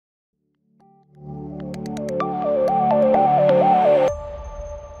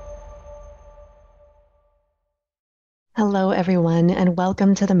Hello, everyone, and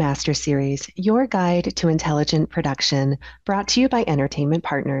welcome to the Master Series, your guide to intelligent production, brought to you by Entertainment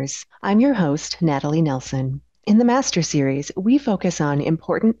Partners. I'm your host, Natalie Nelson. In the Master Series, we focus on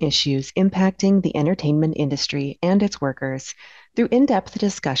important issues impacting the entertainment industry and its workers through in-depth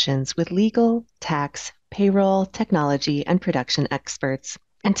discussions with legal, tax, payroll, technology, and production experts.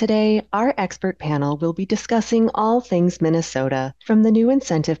 And today, our expert panel will be discussing all things Minnesota, from the new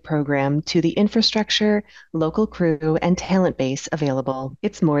incentive program to the infrastructure, local crew, and talent base available.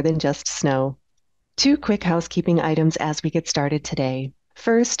 It's more than just snow. Two quick housekeeping items as we get started today.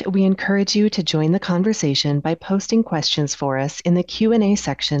 First, we encourage you to join the conversation by posting questions for us in the Q&A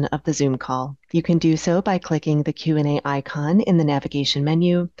section of the Zoom call. You can do so by clicking the Q&A icon in the navigation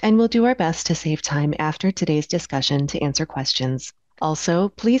menu, and we'll do our best to save time after today's discussion to answer questions. Also,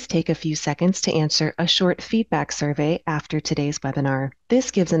 please take a few seconds to answer a short feedback survey after today's webinar.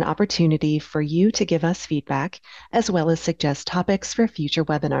 This gives an opportunity for you to give us feedback, as well as suggest topics for future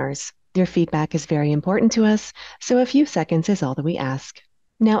webinars. Your feedback is very important to us, so a few seconds is all that we ask.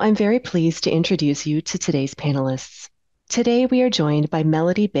 Now, I'm very pleased to introduce you to today's panelists. Today, we are joined by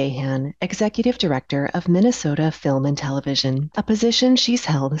Melodie Bahan, Executive Director of Minnesota Film and Television, a position she's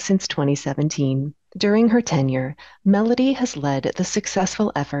held since 2017. During her tenure, Melodie has led the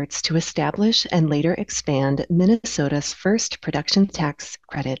successful efforts to establish and later expand Minnesota's first production tax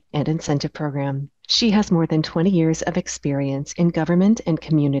credit and incentive program. She has more than 20 years of experience in government and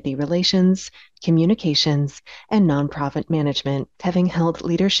community relations, communications, and nonprofit management, having held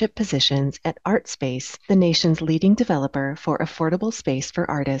leadership positions at ArtSpace, the nation's leading developer for affordable space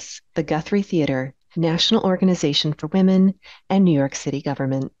for artists, the Guthrie Theater, National Organization for Women, and New York City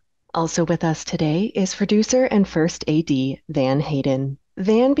government. Also with us today is producer and first AD, Van Hayden.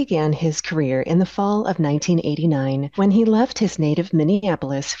 Van began his career in the fall of 1989 when he left his native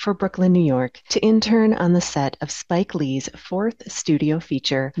Minneapolis for Brooklyn, New York, to intern on the set of Spike Lee's fourth studio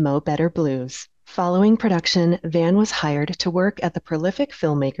feature, Mo' Better Blues. Following production, Van was hired to work at the prolific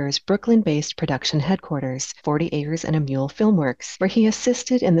filmmaker's Brooklyn-based production headquarters, 40 Acres and a Mule Filmworks, where he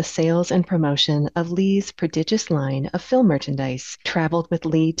assisted in the sales and promotion of Lee's prodigious line of film merchandise, traveled with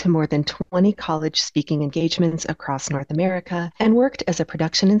Lee to more than 20 college speaking engagements across North America, and worked as a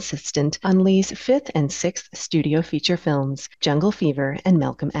production assistant on Lee's fifth and sixth studio feature films, Jungle Fever and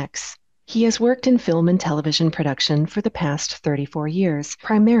Malcolm X. He has worked in film and television production for the past 34 years,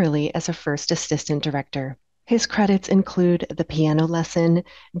 primarily as a first assistant director. His credits include The Piano Lesson,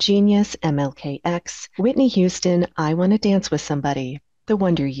 Genius, MLKX, Whitney Houston, I Wanna Dance with Somebody, The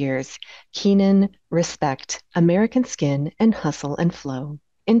Wonder Years, Kenan, Respect, American Skin, and Hustle and Flow.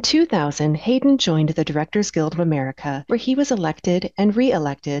 In 2000, Hayden joined the Directors Guild of America, where he was elected and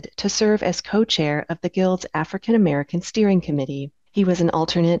re-elected to serve as co-chair of the Guild's African American Steering Committee. He was an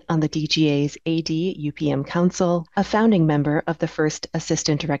alternate on the DGA's AD/UPM Council, a founding member of the First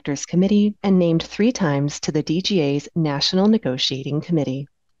Assistant Directors Committee, and named 3 times to the DGA's National Negotiating Committee.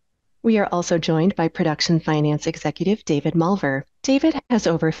 We are also joined by production finance executive David Malver. David has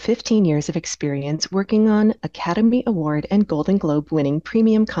over 15 years of experience working on Academy Award and Golden Globe winning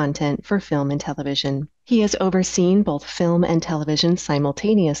premium content for film and television. He has overseen both film and television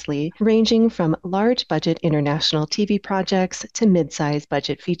simultaneously, ranging from large-budget international TV projects to mid-size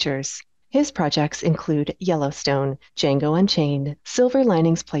budget features. His projects include Yellowstone, Django Unchained, Silver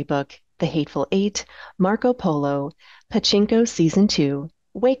Linings Playbook, The Hateful Eight, Marco Polo, Pachinko Season 2,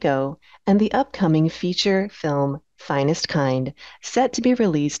 Waco, and the upcoming feature film Finest Kind, set to be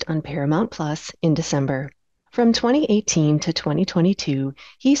released on Paramount Plus in December. From 2018 to 2022,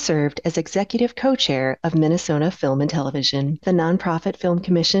 he served as executive co-chair of Minnesota Film and Television, the nonprofit film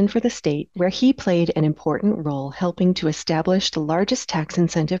commission for the state, where he played an important role helping to establish the largest tax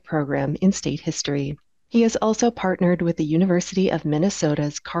incentive program in state history. He has also partnered with the University of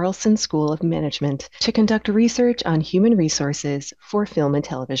Minnesota's Carlson School of Management to conduct research on human resources for film and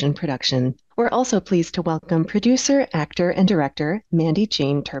television production. We're also pleased to welcome producer, actor, and director Mandy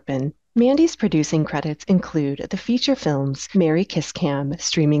Jane Turpin. Mandy's producing credits include the feature films Mary Kiss Cam,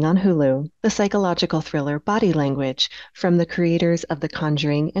 streaming on Hulu, the psychological thriller Body Language from the creators of The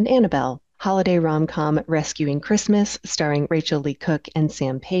Conjuring and Annabelle, holiday rom-com Rescuing Christmas, starring Rachel Lee Cook and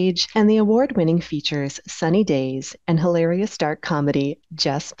Sam Page, and the award-winning features Sunny Days and hilarious dark comedy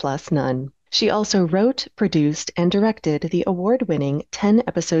Jess Plus None. She also wrote, produced, and directed the award-winning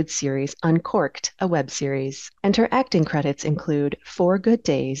 10-episode series Uncorked, a web series. And her acting credits include Four Good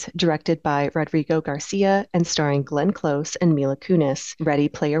Days, directed by Rodrigo Garcia and starring Glenn Close and Mila Kunis, Ready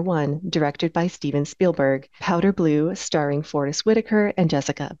Player One, directed by Steven Spielberg, Powder Blue, starring Forrest Whitaker and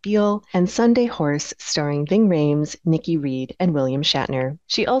Jessica Biel, and Sunday Horse, starring Ving Rhames, Nikki Reed, and William Shatner.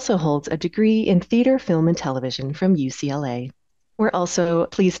 She also holds a degree in theater, film, and television from UCLA. We're also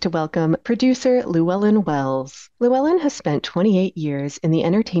pleased to welcome producer Llewellyn Wells. Llewellyn has spent 28 years in the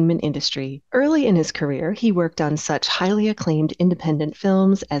entertainment industry. Early in his career, he worked on such highly acclaimed independent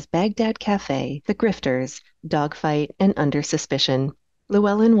films as Baghdad Cafe, The Grifters, Dogfight, and Under Suspicion.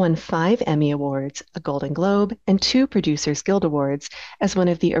 Llewellyn won 5 Emmy Awards, a Golden Globe, and 2 Producers Guild Awards as one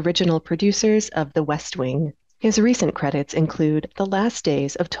of the original producers of The West Wing. His recent credits include The Last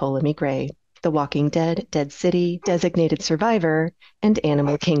Days of Ptolemy Gray, The Walking Dead, Dead City, Designated Survivor, and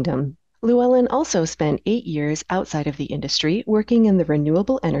Animal Kingdom. Llewellyn also spent 8 years outside of the industry working in the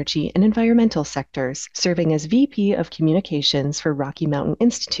renewable energy and environmental sectors, serving as VP of Communications for Rocky Mountain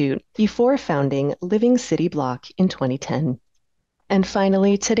Institute before founding Living City Block in 2010. And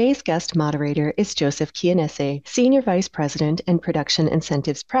finally, today's guest moderator is Joseph Chianese, Senior Vice President and Production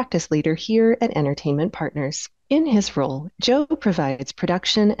Incentives Practice Leader here at Entertainment Partners. In his role, Joe provides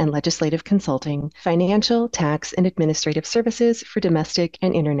production and legislative consulting, financial, tax, and administrative services for domestic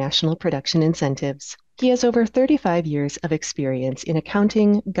and international production incentives. He has over 35 years of experience in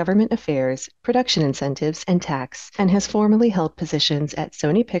accounting, government affairs, production incentives, and tax, and has formerly held positions at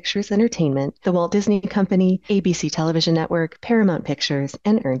Sony Pictures Entertainment, the Walt Disney Company, ABC Television Network, Paramount Pictures,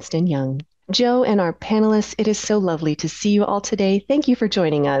 and Ernst & Young. Joe and our panelists, it is so lovely to see you all today. Thank you for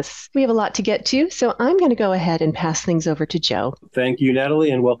joining us. We have a lot to get to, so I'm going to go ahead and pass things over to Joe. Thank you, Natalie,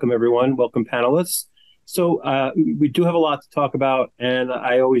 and welcome everyone. Welcome, panelists. So we do have a lot to talk about, and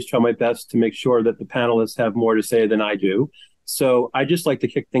I always try my best to make sure that the panelists have more to say than I do. So I just like to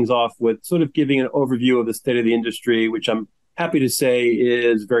kick things off with sort of giving an overview of the state of the industry, which I'm happy to say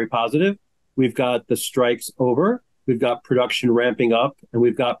is very positive. We've got the strikes over. We've got production ramping up, and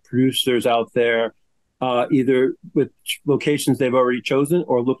we've got producers out there either with locations they've already chosen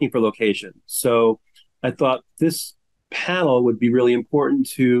or looking for locations. So I thought this panel would be really important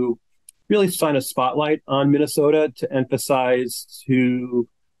to really shine a spotlight on Minnesota to emphasize to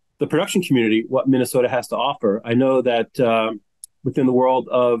the production community what Minnesota has to offer. I know that within the world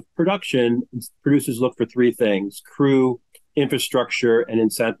of production, producers look for 3 things: crew, infrastructure, and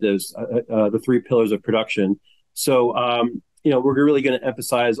incentives, the 3 pillars of production. So, we're really going to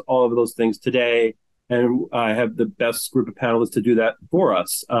emphasize all of those things today, and I have the best group of panelists to do that for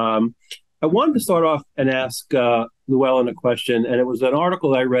us. I wanted to start off and ask Llewellyn a question, and it was an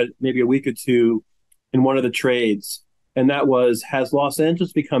article I read maybe a week or two in one of the trades, and that was, has Los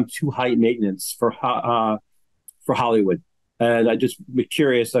Angeles become too high maintenance for Hollywood? And I just be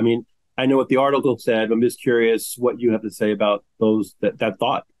curious. I mean, I know what the article said, but I'm just curious what you have to say about that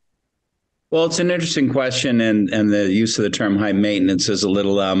thought. Well, it's an interesting question, and the use of the term high maintenance is a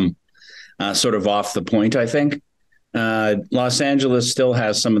little sort of off the point, I think. Los Angeles still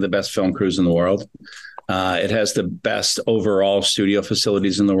has some of the best film crews in the world. It has the best overall studio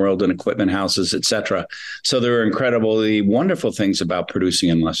facilities in the world and equipment houses, et cetera. So there are incredibly wonderful things about producing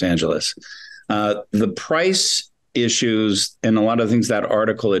in Los Angeles. The price issues and a lot of things that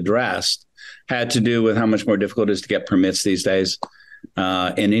article addressed had to do with how much more difficult it is to get permits these days.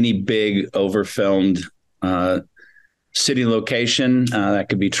 In any big overfilmed city location, that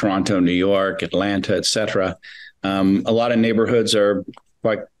could be Toronto, New York, Atlanta, et cetera. A lot of neighborhoods are,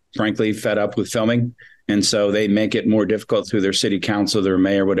 quite frankly, fed up with filming. And so they make it more difficult through their city council, their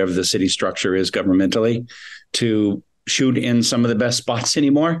mayor, whatever the city structure is governmentally, to shoot in some of the best spots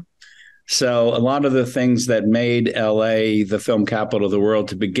anymore. So a lot of the things that made LA the film capital of the world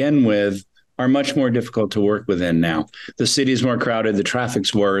to begin with are much more difficult to work within now. The city's more crowded, the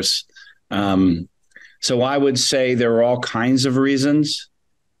traffic's worse. So I would say there are all kinds of reasons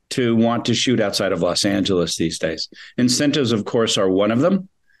to want to shoot outside of Los Angeles these days. Incentives, of course, are one of them.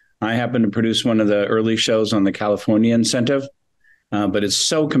 I happen to produce one of the early shows on the California incentive, but it's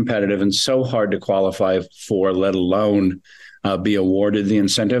so competitive and so hard to qualify for, let alone be awarded the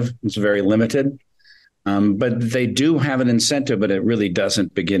incentive. It's very limited. But they do have an incentive, but it really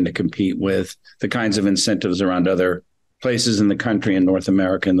doesn't begin to compete with the kinds of incentives around other places in the country, in North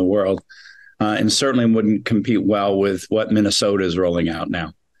America, and the world, and certainly wouldn't compete well with what Minnesota is rolling out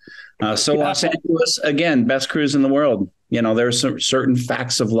now. So Los Angeles, again, best crews in the world. There are some certain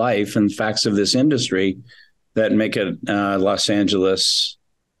facts of life and facts of this industry that make it Los Angeles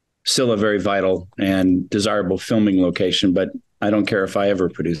still a very vital and desirable filming location. But I don't care if I ever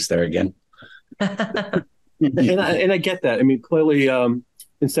produce there again. And I get that. I mean, clearly,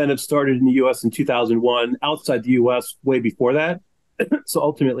 incentives started in the U.S. in 2001, outside the U.S. way before that. So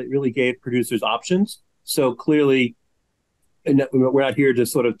ultimately, it really gave producers options. So clearly, and we're not here to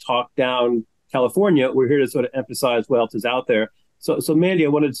sort of talk down California. We're here to sort of emphasize what else is out there. So Mandy, I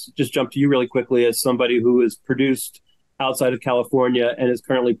wanted to just jump to you really quickly as somebody who has produced outside of California and is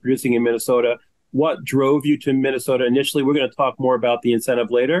currently producing in Minnesota. What drove you to Minnesota initially? We're going to talk more about the incentive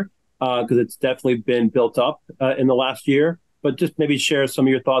later because it's definitely been built up in the last year. But just maybe share some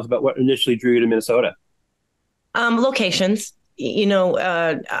of your thoughts about what initially drew you to Minnesota. Locations.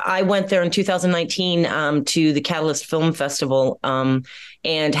 I went there in 2019 to the Catalyst Film Festival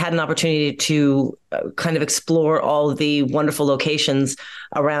and had an opportunity to kind of explore all of the wonderful locations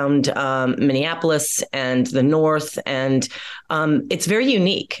around Minneapolis and the North. And it's very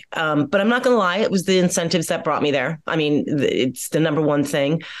unique. But I'm not going to lie, it was the incentives that brought me there. I mean, it's the number one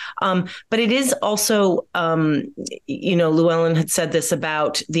thing. But it is also, Llewellyn had said this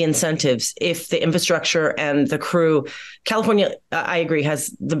about the incentives. If the infrastructure and the crew, California, I agree,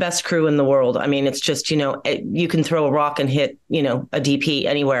 has the best crew in the world. I mean, it's just, you can throw a rock and hit, a DP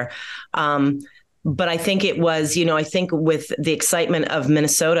anywhere. But I think it was, I think with the excitement of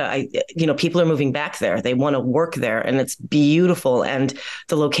Minnesota, people are moving back there. They want to work there and it's beautiful and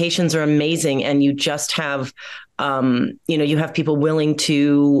the locations are amazing. And you just have, you have people willing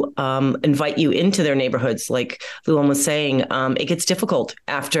to invite you into their neighborhoods. Like Llewellyn was saying, it gets difficult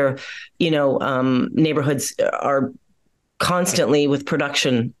after, neighborhoods are constantly with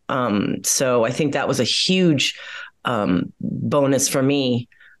production. So I think that was a huge bonus for me.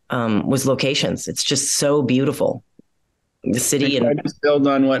 Was locations. It's just so beautiful. The city. I just build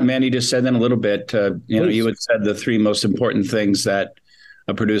on what Mandy just said then a little bit. You had said the three most important things that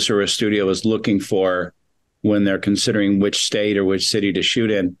a producer or a studio is looking for when they're considering which state or which city to shoot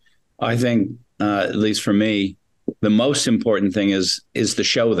in. I think, at least for me, the most important thing is the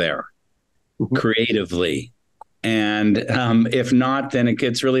show there creatively. And if not, then it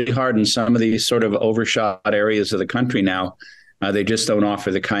gets really hard in some of these sort of overshot areas of the country now. They just don't offer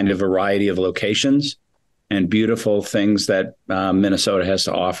the kind of variety of locations and beautiful things that Minnesota has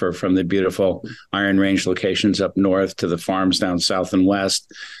to offer, from the beautiful Iron Range locations up north to the farms down south and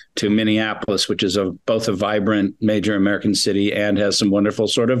west to Minneapolis, which is both a vibrant major American city and has some wonderful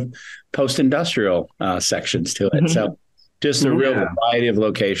sort of post-industrial sections to it. So just a real variety of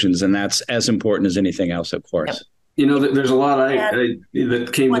locations. And that's as important as anything else, of course. There's a lot that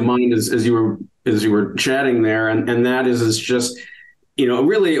came to mind as you were chatting there, and that is just,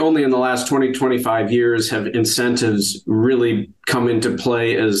 really only in the last 20, 25 years have incentives really come into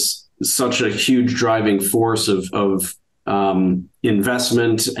play as such a huge driving force of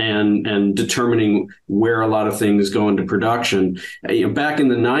investment and determining where a lot of things go into production. Back in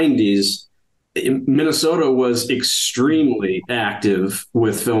the 90s, Minnesota was extremely active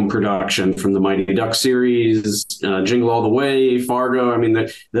with film production, from the Mighty Duck series, Jingle All the Way, Fargo. I mean,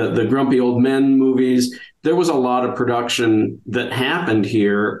 the Grumpy Old Men movies. There was a lot of production that happened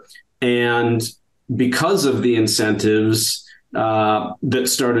here. And because of the incentives that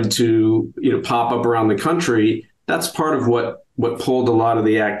started to pop up around the country, that's part of what pulled a lot of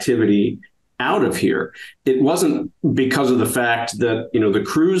the activity out of here. It wasn't because of the fact that the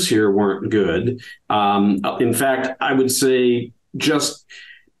crews here weren't good. In fact, I would say just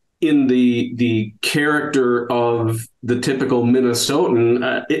in the character of the typical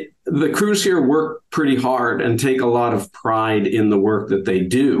Minnesotan, the crews here work pretty hard and take a lot of pride in the work that they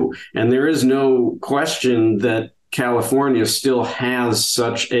do. And there is no question that California still has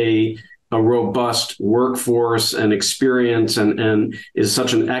such a robust workforce and experience and is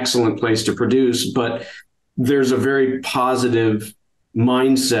such an excellent place to produce. But there's a very positive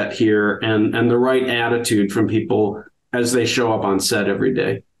mindset here and the right attitude from people as they show up on set every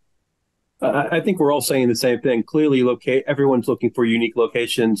day. I think we're all saying the same thing. Clearly, everyone's looking for unique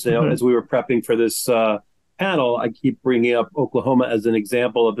locations. As we were prepping for this panel, I keep bringing up Oklahoma as an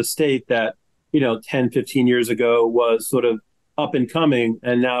example of a state that, 10, 15 years ago was sort of up and coming,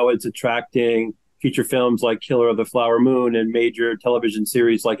 and now it's attracting feature films like Killer of the Flower Moon and major television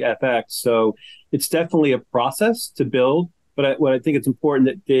series like FX. So it's definitely a process to build. But what I think it's important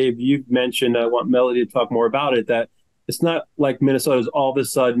that, Dave, you've mentioned, I want Melodie to talk more about it, that it's not like Minnesota's all of a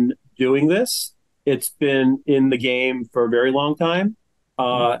sudden doing this. It's been in the game for a very long time.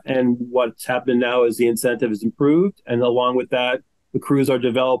 And what's happened now is the incentive is improved. And along with that, the crews are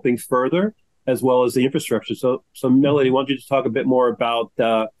developing further, as well as the infrastructure. So Melodie, why don't you just talk a bit more about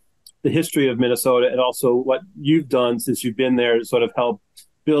the history of Minnesota and also what you've done since you've been there to sort of help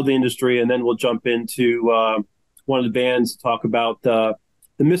build the industry. And then we'll jump into one of the bands to talk about the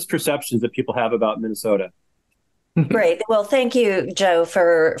the misperceptions that people have about Minnesota. Great. Well, thank you, Joe,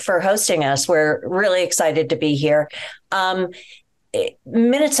 for hosting us. We're really excited to be here.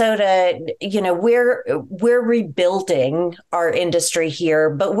 Minnesota, we're rebuilding our industry here,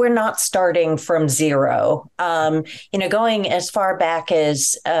 but we're not starting from zero. Going as far back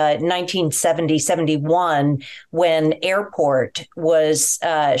as 1970, 71, when Airport was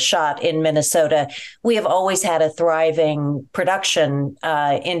shot in Minnesota, we have always had a thriving production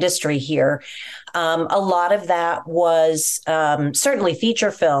industry here. A lot of that was certainly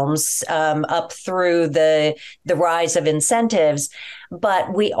feature films up through the rise of incentives.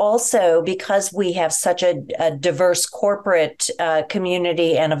 But we also, because we have such a diverse corporate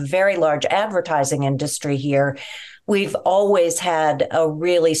community and a very large advertising industry here, we've always had a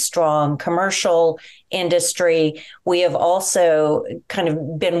really strong commercial industry. We have also kind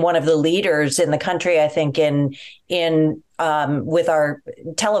of been one of the leaders in the country, I think, in with our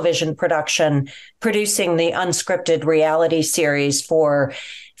television production, producing the unscripted reality series for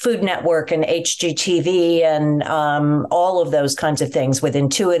Food Network and HGTV and all of those kinds of things with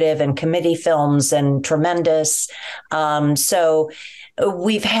Intuitive and Committee Films and Tremendous. So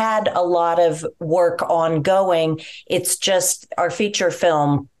we've had a lot of work ongoing. It's just our feature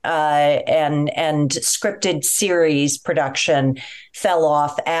film and scripted series production fell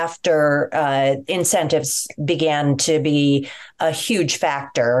off after incentives began to be a huge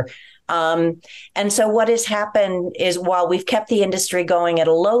factor. And so what has happened is, while we've kept the industry going at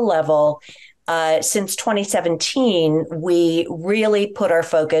a low level, since 2017, we really put our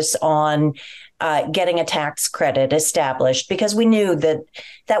focus on getting a tax credit established, because we knew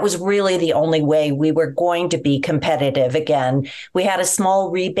that was really the only way we were going to be competitive again. We had a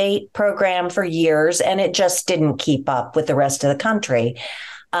small rebate program for years, and it just didn't keep up with the rest of the country.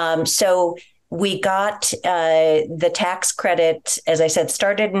 So we got the tax credit, as I said,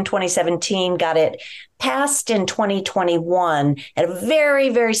 started in 2017, got it passed in 2021 at a very,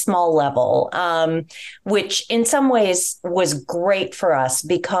 very small level, which in some ways was great for us,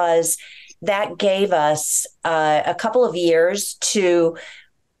 because that gave us a couple of years to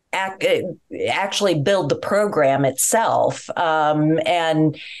actually build the program itself.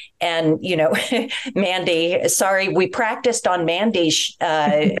 And Mandy, sorry, we practiced on Mandy's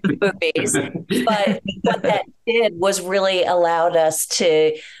movies, but what that did was really allowed us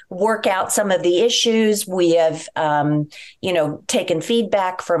to work out some of the issues. We have, taken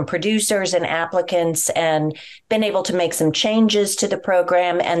feedback from producers and applicants and been able to make some changes to the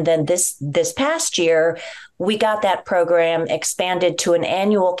program. And then this past year, we got that program expanded to an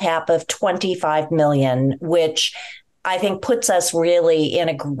annual cap of $25 million, which I think puts us really in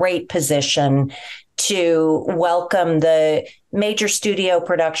a great position to welcome the major studio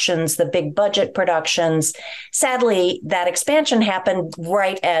productions, the big budget productions. Sadly, that expansion happened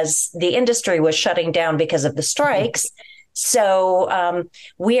right as the industry was shutting down because of the strikes. So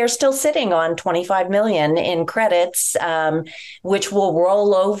we are still sitting on $25 million in credits, which will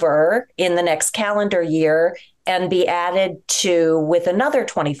roll over in the next calendar year and be added to with another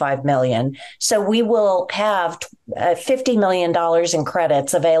 $25 million. So we will have $50 million in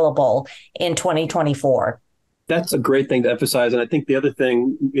credits available in 2024. That's a great thing to emphasize. And I think the other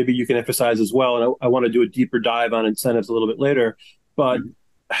thing maybe you can emphasize as well, and I want to do a deeper dive on incentives a little bit later, but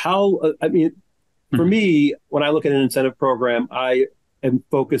for me, when I look at an incentive program, I am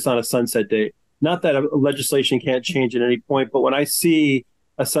focused on a sunset date. Not that legislation can't change at any point, but when I see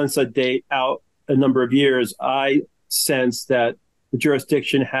a sunset date out a number of years, I sense that the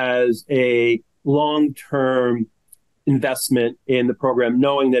jurisdiction has a long-term investment in the program,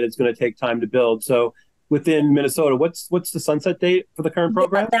 knowing that it's going to take time to build. So within Minnesota, what's the sunset date for the current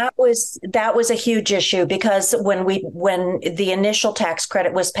program? Yeah, that was a huge issue, because when the initial tax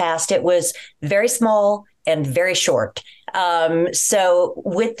credit was passed, it was very small and very short. So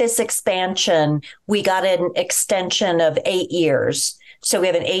with this expansion, we got an extension of 8 years. So we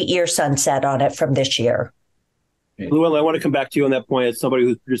have an 8-year sunset on it from this year. Llewellyn, I want to come back to you on that point. As somebody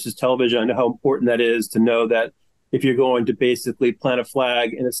who produces television, I know how important that is to know that if you're going to basically plant a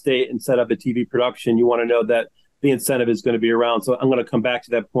flag in a state and set up a TV production, you want to know that the incentive is going to be around. So I'm going to come back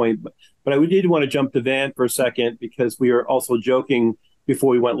to that point. But I did want to jump to Van for a second, because we were also joking before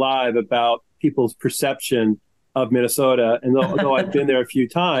we went live about people's perception of Minnesota. And though I've been there a few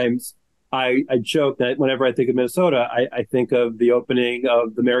times, I joke that whenever I think of Minnesota, I think of the opening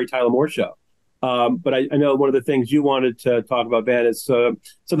of the Mary Tyler Moore Show. But I know one of the things you wanted to talk about, Van, is some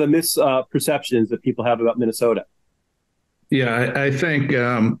of the misperceptions that people have about Minnesota. Yeah, I think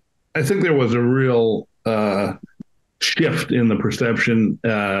there was a real shift in the perception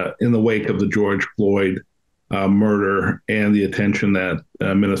in the wake of the George Floyd murder and the attention that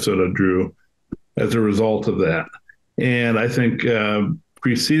Minnesota drew as a result of that. And I think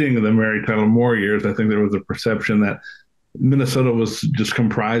preceding the Mary Tyler Moore years, I think there was a perception that Minnesota was just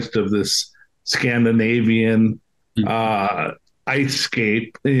comprised of this Scandinavian ice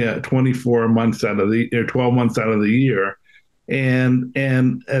scape, 24 months out of the or 12 months out of the year. And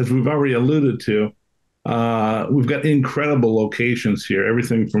as we've already alluded to, we've got incredible locations here,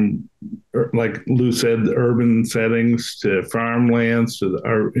 everything from, like Lou said, urban settings to farmlands to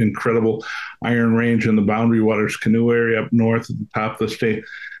our incredible Iron Range and the Boundary Waters canoe area up north at the top of the state.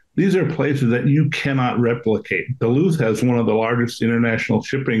 These are places that you cannot replicate. Duluth has one of the largest international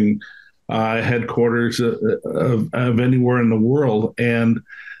shipping headquarters of anywhere in the world. And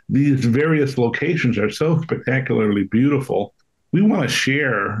these various locations are so spectacularly beautiful. We want to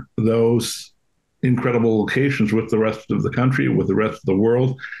share those incredible locations with the rest of the country, with the rest of the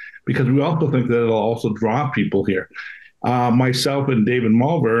world, because we also think that it'll also draw people here. Myself and David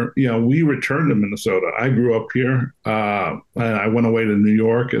Malver, we returned to Minnesota. I grew up here. And I went away to New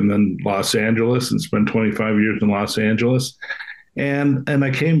York and then Los Angeles and spent 25 years in Los Angeles. And I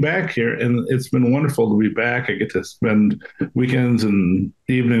came back here, and it's been wonderful to be back. I get to spend weekends and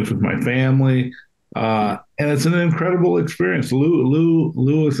evenings with my family. And it's an incredible experience. Lou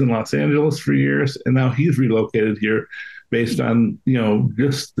was in Los Angeles for years, and now he's relocated here based on,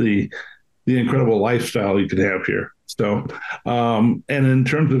 just the incredible lifestyle you could have here. So, and in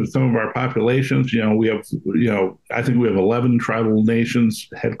terms of some of our populations, we have, I think we have 11 tribal nations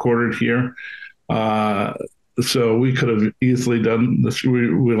headquartered here. So we could have easily done this.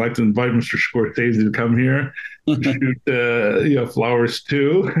 We'd like to invite Mr. Scorsese to come here, shoot, flowers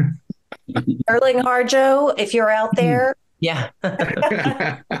too. Sterling Harjo, if you're out there. Yeah.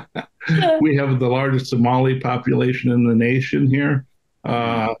 We have the largest Somali population in the nation here,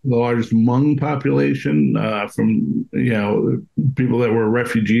 the largest Hmong population from, people that were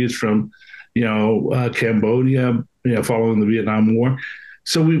refugees from, Cambodia, following the Vietnam War.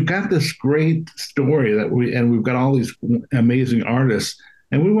 So we've got this great story and we've got all these amazing artists,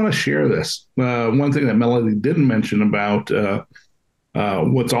 and we want to share this. One thing that Melodie didn't mention about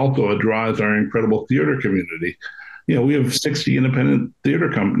what's also a draw is our incredible theater community. We have 60 independent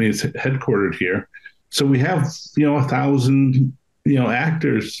theater companies headquartered here. So we have, 1,000,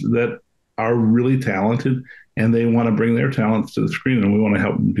 actors that are really talented, and they want to bring their talents to the screen, and we want to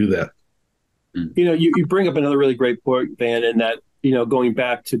help them do that. You bring up another really great point, Van, in that, going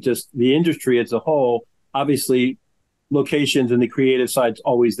back to just the industry as a whole, obviously locations and the creative side's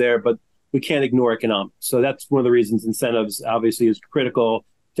always there, but we can't ignore economics. So that's one of the reasons incentives obviously is critical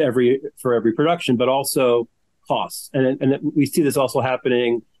for every production, but also costs. And we see this also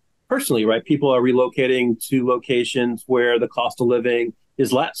happening personally, right? People are relocating to locations where the cost of living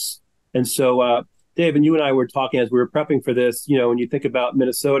is less. And so, Dave, and you and I were talking as we were prepping for this, when you think about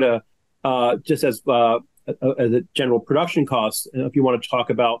Minnesota, just as a general production costs, if you want to talk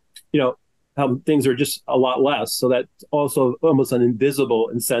about, how things are just a lot less. So that's also almost an invisible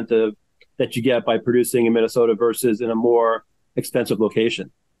incentive that you get by producing in Minnesota versus in a more expensive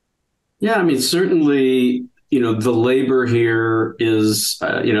location. Yeah, I mean, certainly, the labor here is,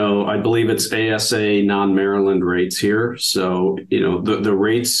 I believe it's ASA non-Maryland rates here. So, the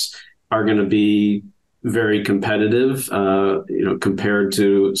rates are going to be very competitive, compared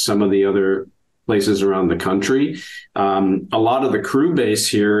to some of the other places around the country. A lot of the crew base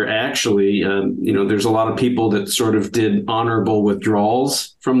here, actually, there's a lot of people that sort of did honorable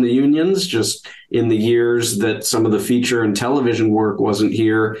withdrawals from the unions just in the years that some of the feature and television work wasn't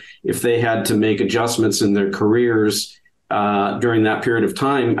here. If they had to make adjustments in their careers during that period of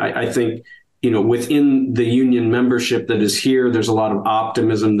time, I think, within the union membership that is here, there's a lot of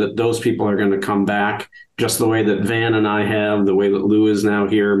optimism that those people are going to come back, just the way that Van and I have, the way that Lou is now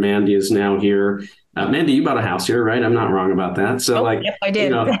here, Mandy is now here. Mandy, you bought a house here, right? I'm not wrong about that. So, yep, I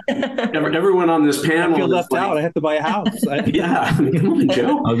did. Everyone on this panel, I feel left out. I have to buy a house. Yeah, come on,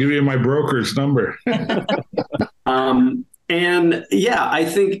 Joe. I'll give you my broker's number. And yeah, I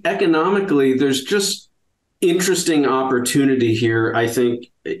think economically, there's just interesting opportunity here. I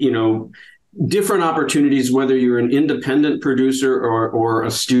think, different opportunities, whether you're an independent producer or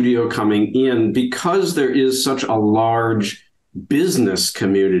a studio coming in, because there is such a large business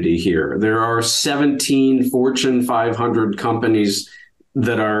community here. There are 17 Fortune 500 companies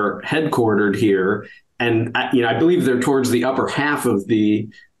that are headquartered here. And, I believe they're towards the upper half of the,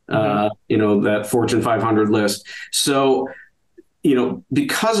 that Fortune 500 list. So,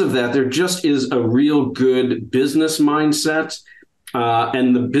 because of that, there just is a real good business mindset.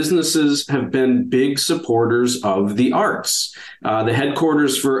 and the businesses have been big supporters of the arts. The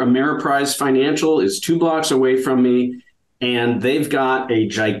headquarters for Ameriprise Financial is 2 blocks away from me, and they've got a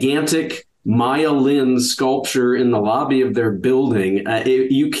gigantic Maya Lin sculpture in the lobby of their building.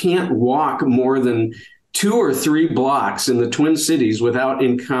 You can't walk more than 2 or 3 blocks in the Twin Cities without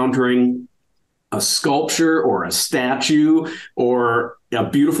encountering a sculpture or a statue or a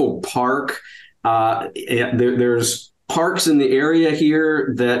beautiful park. There's parks in the area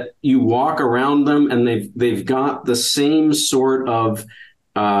here that you walk around them, and they've got the same sort of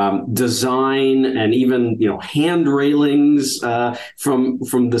design and even hand railings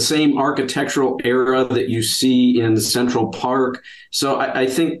from the same architectural era that you see in Central Park. So I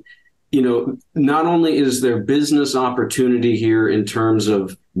think not only is there business opportunity here in terms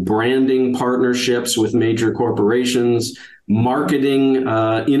of branding partnerships with major corporations, marketing,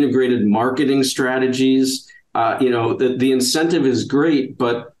 integrated marketing strategies. The incentive is great,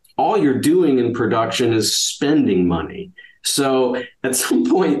 but all you're doing in production is spending money. So at some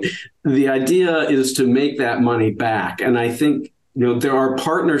point, the idea is to make that money back. And I think, there are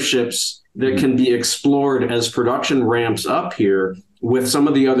partnerships that can be explored as production ramps up here with some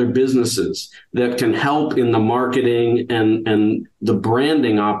of the other businesses that can help in the marketing and the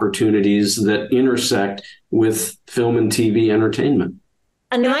branding opportunities that intersect with film and TV entertainment.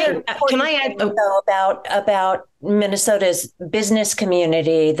 Can I add about Minnesota's business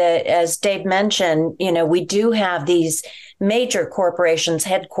community that, as Dave mentioned, we do have these major corporations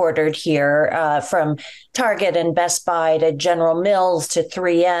headquartered here, from Target and Best Buy to General Mills to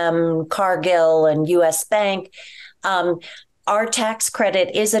 3M, Cargill, and U.S. Bank. Our tax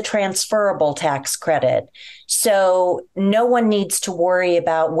credit is a transferrable tax credit. So no one needs to worry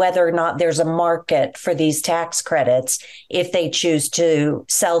about whether or not there's a market for these tax credits if they choose to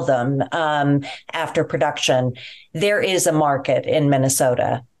sell them after production. There is a market in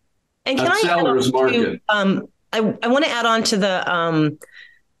Minnesota. And can I seller's market? I want to add on to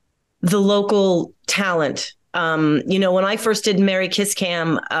the local talent. When I first did Mary Kiss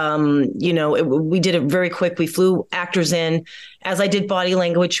Cam, we did it very quick. We flew actors in. As I did body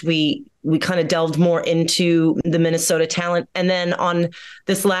language, we kind of delved more into the Minnesota talent. And then on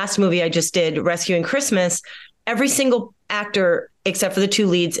this last movie I just did, Rescuing Christmas, every single actor except for the 2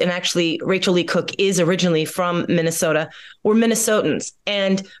 leads, and actually Rachel Lee Cook is originally from Minnesota, were Minnesotans.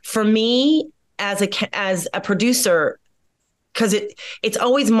 And for me, as a producer, because it's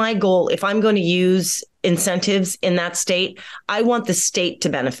always my goal, if I'm going to use incentives in that state, I want the state to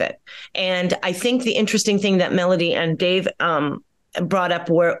benefit. And I think the interesting thing that Melodie and Dave brought up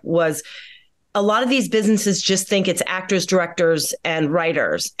was a lot of these businesses just think it's actors, directors, and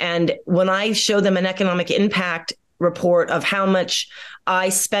writers. And when I show them an economic impact report of how much I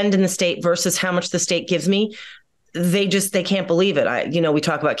spend in the state versus how much the state gives me, they can't believe it. We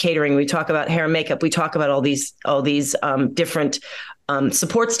talk about catering, we talk about hair and makeup, we talk about all these different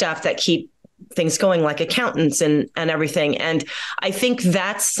support staff that keep things going, like accountants and everything. And I think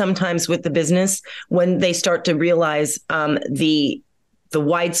that's sometimes with the business when they start to realize the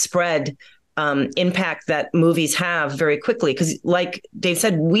widespread impact that movies have very quickly. Because like Dave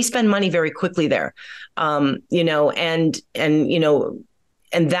said, we spend money very quickly there, and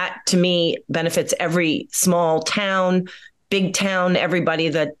that to me benefits every small town, big town, everybody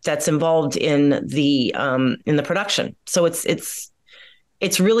that's involved in the production. So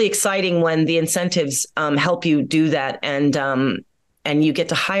it's really exciting when the incentives help you do that, and you get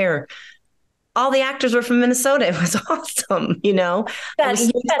to hire. All the actors were from Minnesota. It was awesome, I was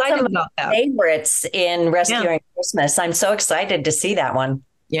so excited about that. Favorites in Rescuing Christmas. I'm so excited to see that one.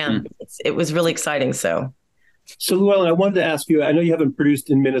 Yeah, it was really exciting. So Llewellyn, I wanted to ask you, I know you haven't produced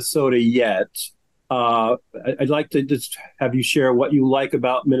in Minnesota yet. I'd like to just have you share what you like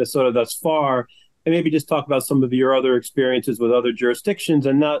about Minnesota thus far, and maybe just talk about some of your other experiences with other jurisdictions,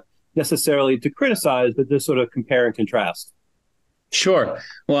 and not necessarily to criticize, but just sort of compare and contrast. Sure.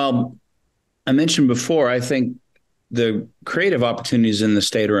 Well, I mentioned before, I think the creative opportunities in the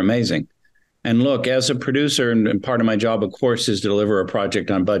state are amazing. And look, as a producer, and part of my job, of course, is to deliver a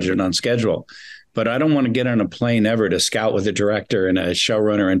project on budget and on schedule. But I don't want to get on a plane ever to scout with a director and a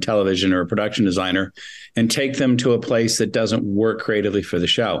showrunner and television or a production designer and take them to a place that doesn't work creatively for the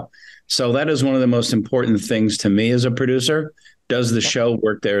show. So that is one of the most important things to me as a producer. Does the show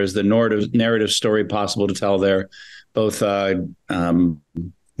work there? Is the narrative story possible to tell there, both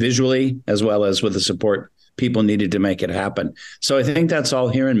visually as well as with the support people needed to make it happen? So I think that's all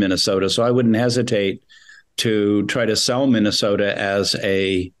here in Minnesota. So I wouldn't hesitate to try to sell Minnesota as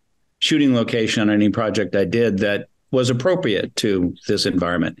a shooting location on any project I did that was appropriate to this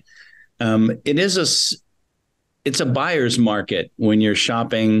environment. It is it's a buyer's market when you're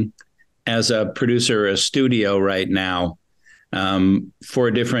shopping as a producer or a studio right now, for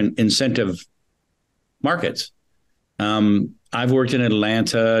different incentive markets. I've worked in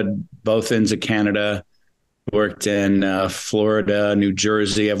Atlanta, both ends of Canada, worked in Florida, New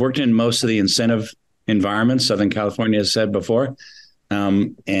Jersey. I've worked in most of the incentive environments, Southern California, as said before.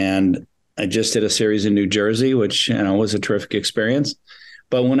 And I just did a series in New Jersey, which was a terrific experience.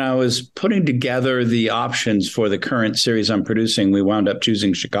 But when I was putting together the options for the current series I'm producing, we wound up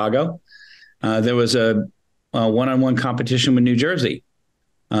choosing Chicago. There was a one-on-one competition with New Jersey.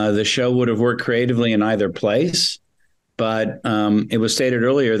 The show would have worked creatively in either place, but it was stated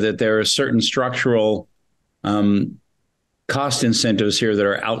earlier that there are certain structural cost incentives here that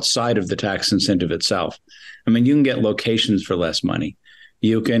are outside of the tax incentive itself. I mean, you can get locations for less money.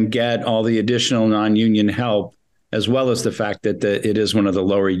 You can get all the additional non-union help, as well as the fact that it is one of the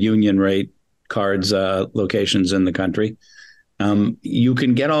lower union rate cards locations in the country. You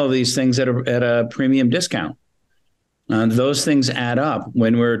can get all of these things at a premium discount. Those things add up.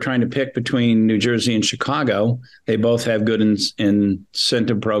 When we're trying to pick between New Jersey and Chicago, they both have good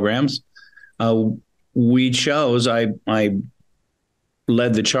incentive programs. We chose, I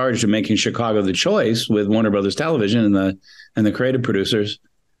led the charge to making Chicago the choice with Warner Brothers Television and the creative producers.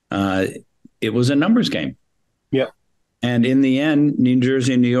 It was a numbers game. Yeah. And in the end, New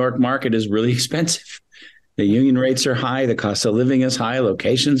Jersey and New York market is really expensive. The union rates are high. The cost of living is high.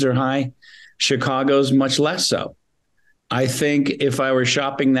 Locations are high. Chicago's much less so. I think if I were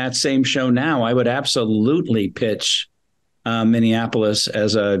shopping that same show now, I would absolutely pitch Minneapolis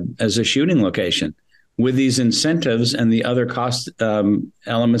as a shooting location. With these incentives and the other cost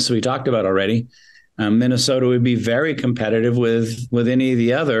elements that we talked about already, Minnesota would be very competitive with any of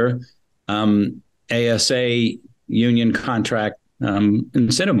the other ASA union contract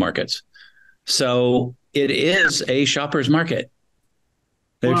incentive markets. So it is a shopper's market.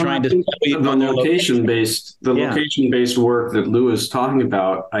 They're trying to the location-based work that Lou is talking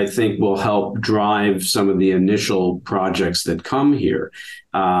about, I think, will help drive some of the initial projects that come here.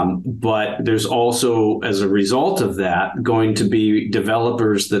 But there's also, as a result of that, going to be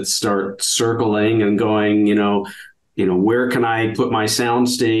developers that start circling and going, where can I put my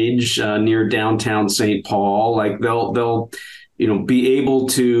soundstage near downtown St. Paul? Like they'll be able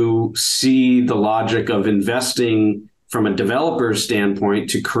to see the logic of investing from a developer standpoint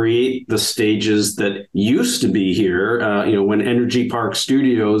to create the stages that used to be here, when Energy Park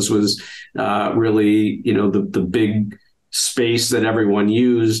Studios was really, the big space that everyone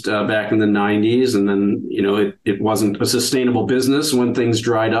used back in the 90s. And then, it wasn't a sustainable business when things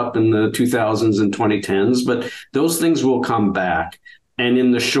dried up in the 2000s and 2010s, but those things will come back. And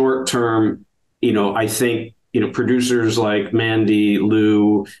in the short term, I think, producers like Mandy,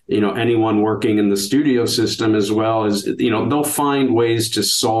 Lou, anyone working in the studio system, as well as, they'll find ways to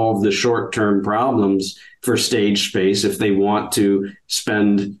solve the short-term problems for stage space if they want to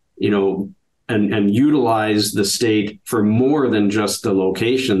spend, and utilize the state for more than just the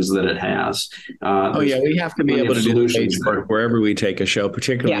locations that it has. We have to be able to do stage work wherever we take a show,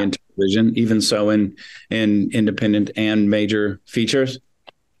 particularly in television, even so in independent and major features.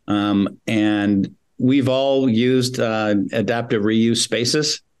 And we've all used adaptive reuse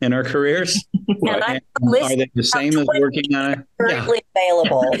spaces in our careers. Are they the same as working on it? Currently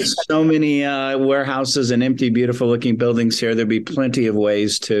available. So many warehouses and empty, beautiful looking buildings here. There'd be plenty of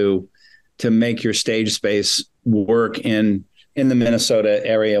ways to make your stage space work in the Minnesota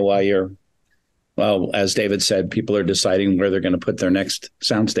area while, as David said, people are deciding where they're going to put their next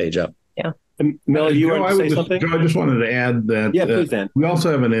soundstage up. Yeah. Melodie, you want to say something? Joe, I just wanted to add that please, Dan. We also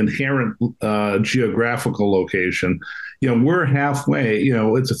have an inherent geographical location. We're halfway.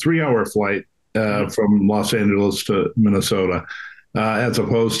 It's a 3-hour flight from Los Angeles to Minnesota, as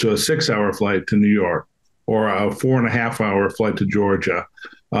opposed to a 6-hour flight to New York or a 4.5-hour flight to Georgia.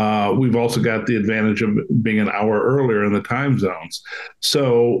 We've also got the advantage of being an hour earlier in the time zones.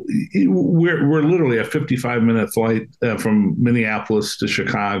 So we're literally a 55-minute flight from Minneapolis to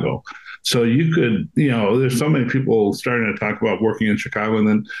Chicago. So you could, there's so many people starting to talk about working in Chicago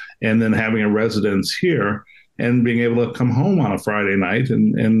and then having a residence here and being able to come home on a Friday night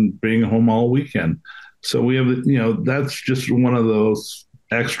and being home all weekend. So we have, that's just one of those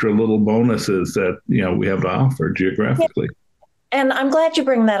extra little bonuses that, we have to offer geographically. And I'm glad you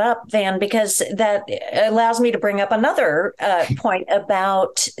bring that up, Van, because that allows me to bring up another point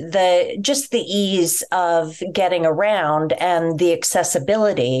about the ease of getting around and the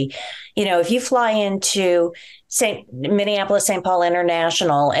accessibility. If you fly into Minneapolis, St. Paul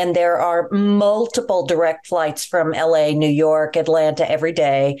International, and there are multiple direct flights from LA, New York, Atlanta every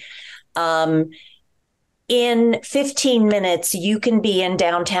day, in 15 minutes, you can be in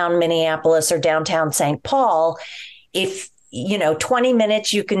downtown Minneapolis or downtown St. Paul. If 20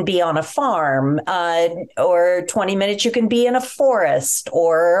 minutes, you can be on a farm, or 20 minutes, you can be in a forest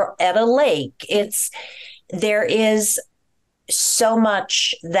or at a lake. There is so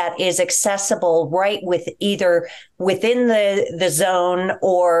much that is accessible right with either within the zone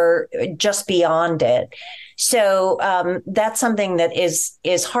or just beyond it. So that's something that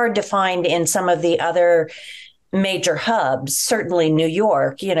is hard to find in some of the other major hubs. Certainly New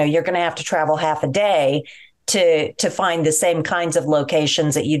York, you're going to have to travel half a day to find the same kinds of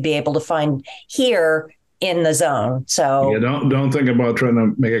locations that you'd be able to find here in the zone. So don't think about trying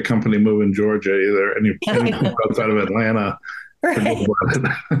to make a company move in Georgia either. Anything outside of Atlanta. Right.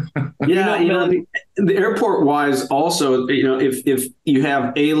 The airport wise also, if you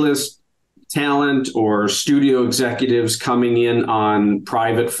have A-list talent or studio executives coming in on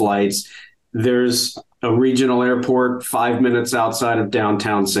private flights, there's a regional airport 5 minutes outside of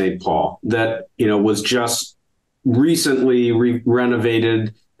downtown St. Paul that, was just recently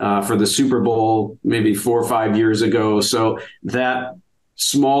renovated for the Super Bowl maybe 4 or 5 years ago. So that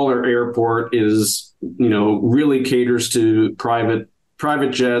smaller airport is, really caters to private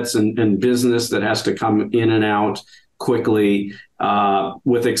jets and business that has to come in and out quickly,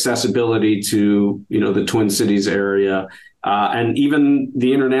 with accessibility to, the Twin Cities area. And even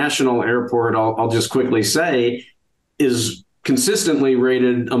the international airport, I'll just quickly say, is consistently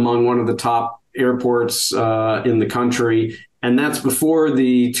rated among one of the top airports in the country. And that's before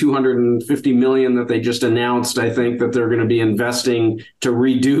the $250 million that they just announced, I think, that they're going to be investing to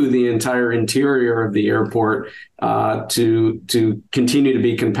redo the entire interior of the airport to continue to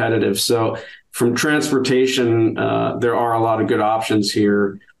be competitive. So from transportation, there are a lot of good options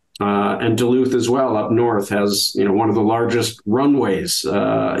here. And Duluth as well, up north, has one of the largest runways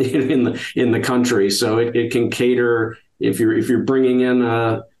in the country. So it can cater if you're bringing in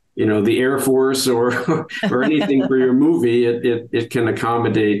the Air Force or anything for your movie, it can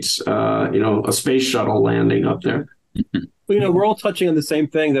accommodate a space shuttle landing up there. We're all touching on the same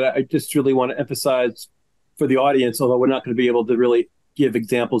thing that I just really want to emphasize for the audience, although we're not going to be able to really give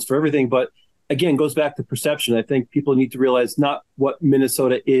examples for everything. But again, goes back to perception. I think people need to realize not what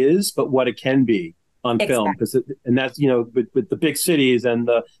Minnesota is, but what it can be on film. And that's, with the big cities and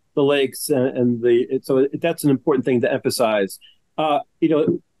the lakes so that's an important thing to emphasize.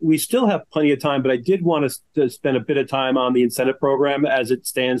 We still have plenty of time, but I did want to spend a bit of time on the incentive program as it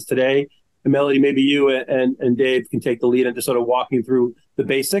stands today. And Melodie, maybe you and Dave can take the lead into sort of walking through the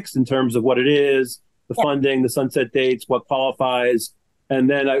basics in terms of what it is, the funding, the sunset dates, what qualifies. And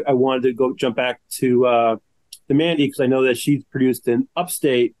then I wanted to jump back to Mandy, because I know that she's produced in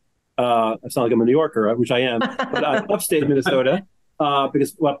upstate. I sound like I'm a New Yorker, which I am, but upstate Minnesota.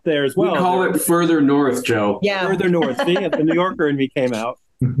 Because up there as well. We call it further north, Joe. Yeah. Further north. See, the New Yorker in me came out.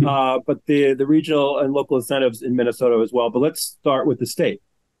 But the regional and local incentives in Minnesota as well. But let's start with the state.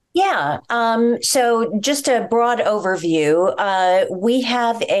 Yeah. So just a broad overview, we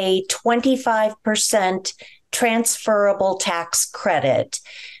have a 25% transferrable tax credit.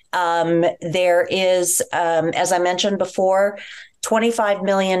 There is, as I mentioned before, $25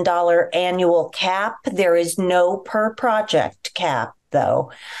 million annual cap. There is no per project cap,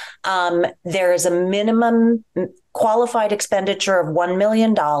 though. There is a minimum qualified expenditure of $1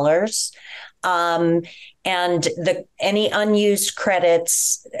 million. And any unused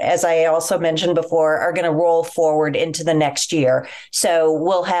credits, as I also mentioned before, are going to roll forward into the next year. So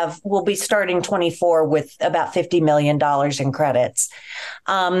we'll be starting 24 with about $50 million in credits.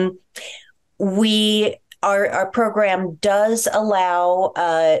 Our program does allow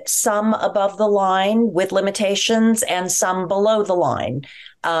some above the line with limitations and some below the line.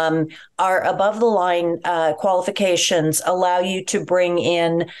 Our above the line qualifications allow you to bring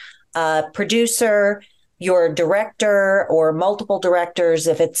in a producer, your director or multiple directors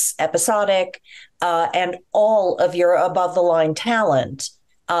if it's episodic, and all of your above the line talent,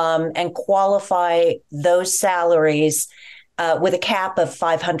 and qualify those salaries with a cap of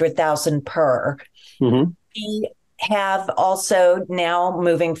 $500,000 per. Mm-hmm. We have also now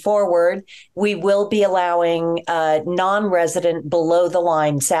moving forward, we will be allowing non-resident below the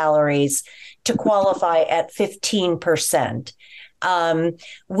line salaries to qualify at 15%.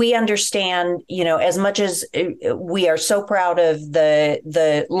 We understand, as much as we are so proud of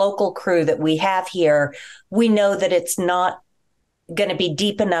the local crew that we have here, we know that it's not going to be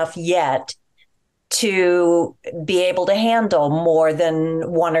deep enough yet to be able to handle more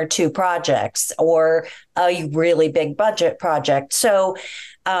than one or two projects or a really big budget project. So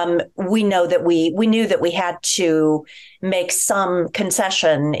we know that we knew that we had to make some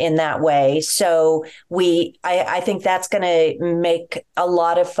concession in that way. So I think that's going to make a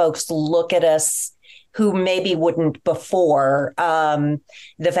lot of folks look at us who maybe wouldn't before.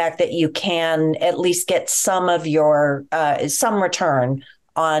 The fact that you can at least get some of your some return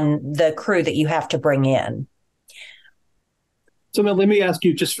on the crew that you have to bring in. So let me ask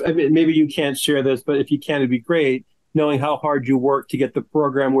you, maybe you can't share this, but if you can, it'd be great, knowing how hard you work to get the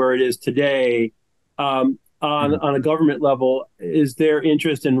program where it is today. On a government level, is there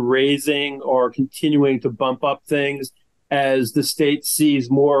interest in raising or continuing to bump up things as the state sees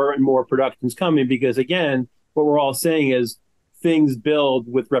more and more productions coming? Because again, what we're all saying is things build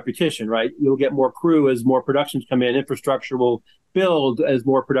with repetition, right? You'll get more crew as more productions come in. Infrastructure will build as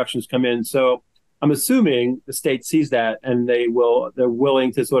more productions come in. So I'm assuming the state sees that and they're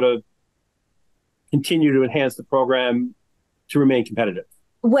willing to sort of continue to enhance the program to remain competitive.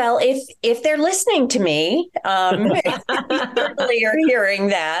 Well, if they're listening to me, certainly are hearing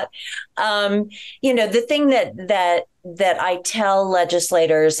that. The thing that I tell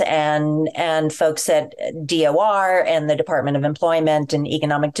legislators and folks at DOR and the Department of Employment and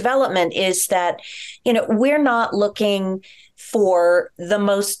Economic Development is that, we're not looking for the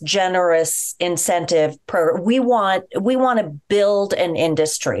most generous incentive program. We want to build an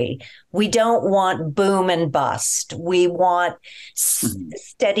industry. We don't want boom and bust. We want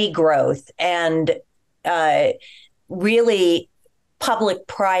steady growth and really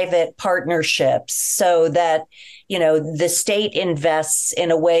public-private partnerships so that, the state invests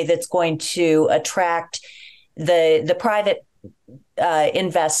in a way that's going to attract the private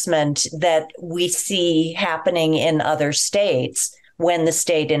investment that we see happening in other states when the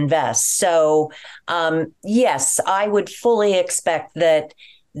state invests. So, yes, I would fully expect that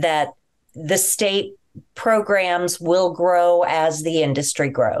the state programs will grow as the industry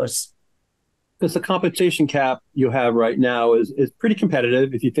grows. Because the compensation cap you have right now is pretty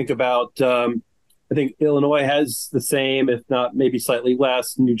competitive. If you think about, I think Illinois has the same, if not maybe slightly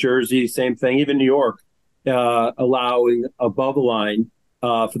less. New Jersey, same thing. Even New York, allowing above the line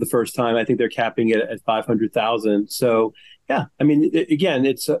for the first time. I think they're capping it at 500,000. So yeah, I mean, again,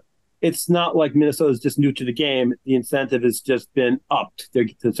 it's not like Minnesota's just new to the game. The incentive has just been upped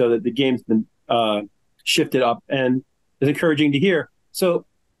so that the game's been shifted up, and it's encouraging to hear. So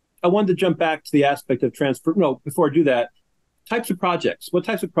I wanted to jump back to the aspect of transfer. No, before I do that, types of projects. What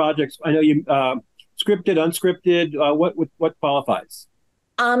types of projects? I know you scripted, unscripted. What qualifies?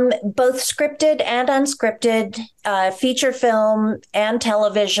 Both scripted and unscripted, feature film and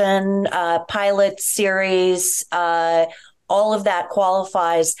television, pilot series, all of that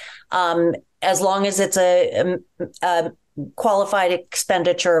qualifies as long as it's a qualified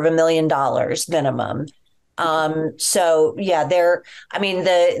expenditure of $1 million minimum. So yeah,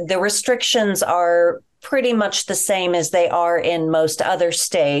 the restrictions are pretty much the same as they are in most other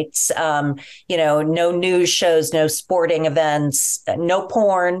states. No news shows, no sporting events, no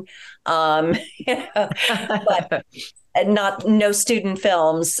porn, but no student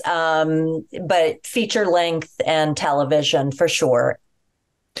films, but feature length and television for sure.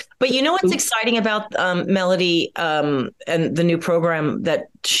 But what's exciting about Melodie and the new program that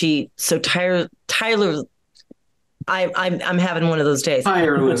Tyler. I'm having one of those days.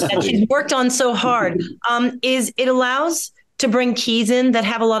 And she's worked on so hard. Is it allows to bring keys in that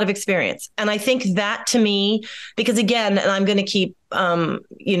have a lot of experience, and I think that to me, because again, and I'm going to keep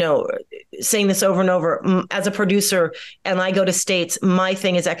saying this over and over, as a producer, and I go to states, my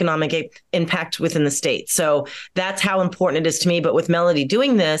thing is economic impact within the state. So that's how important it is to me. But with Melodie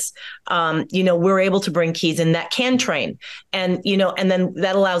doing this, we're able to bring keys in that can train, and then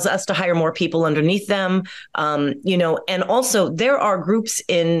that allows us to hire more people underneath them. And also there are groups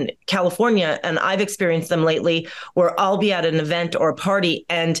in California, and I've experienced them lately, where I'll be at an event or a party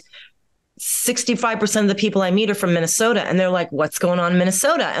and 65% of the people I meet are from Minnesota, and they're like, what's going on in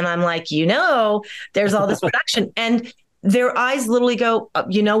Minnesota? And I'm like, there's all this production, and their eyes literally go,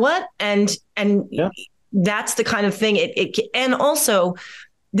 you know what? And yeah. That's the kind of thing and also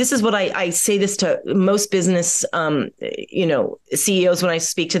this is what I say this to most business, CEOs when I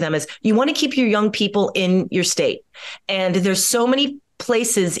speak to them is you want to keep your young people in your state. And there's so many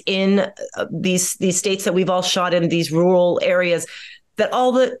places in these states that we've all shot in, these rural areas, that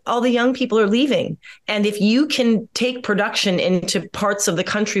all the young people are leaving. And if you can take production into parts of the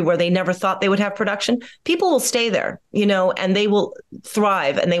country where they never thought they would have production, people will stay there, and they will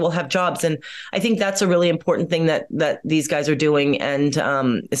thrive and they will have jobs. And I think that's a really important thing that these guys are doing. And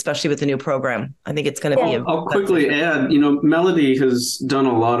especially with the new program, I think it's going to be. I'll quickly add, Melodie has done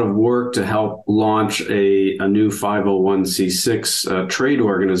a lot of work to help launch a new 501c6 trade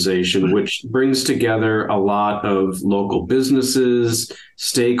organization, which brings together a lot of local businesses,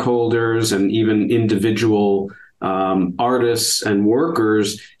 stakeholders, and even individual artists and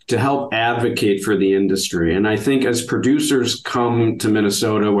workers to help advocate for the industry. And I think as producers come to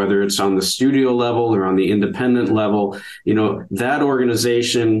Minnesota, whether it's on the studio level or on the independent level, that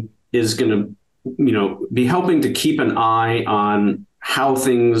organization is going to, be helping to keep an eye on how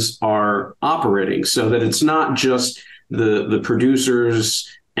things are operating, so that it's not just the producers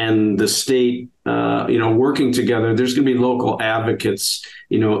and the state, working together. There's going to be local advocates,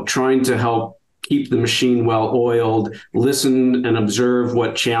 trying to help keep the machine well oiled, listen and observe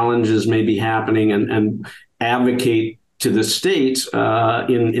what challenges may be happening, and advocate to the state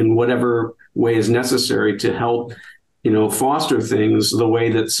in whatever way is necessary to help, foster things the way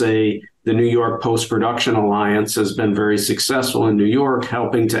that, say, the New York Post-Production Alliance has been very successful in New York,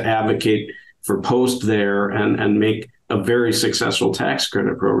 helping to advocate for post there and make a very successful tax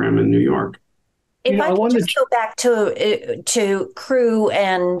credit program in New York. If I could just go back to crew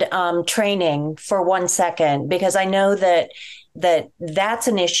and training for 1 second, because I know that's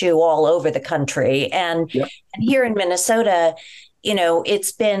an issue all over the country. And here in Minnesota,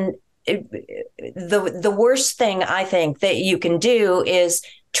 it's been the worst thing I think that you can do is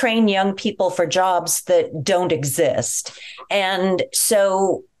train young people for jobs that don't exist. And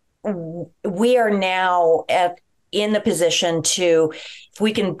so we are now in the position to, if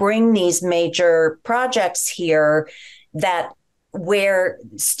we can bring these major projects here that where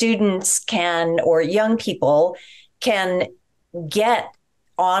students can, or young people can get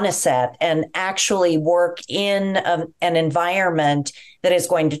on a set and actually work in an environment that is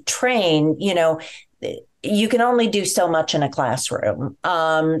going to train, you can only do so much in a classroom.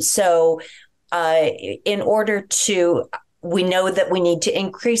 In order to, we know that we need to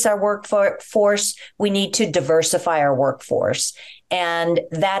increase our workforce. We need to diversify our workforce. And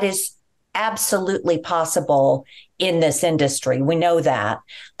that is absolutely possible in this industry. We know that.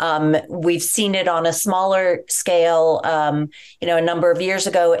 We've seen it on a smaller scale. A number of years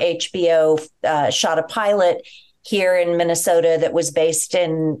ago, HBO shot a pilot here in Minnesota that was based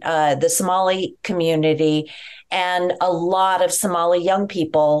in the Somali community. And a lot of Somali young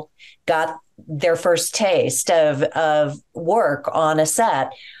people got their first taste of work on a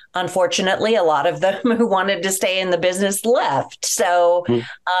set. Unfortunately, a lot of them who wanted to stay in the business left. So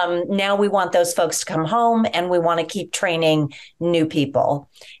now we want those folks to come home, and we want to keep training new people.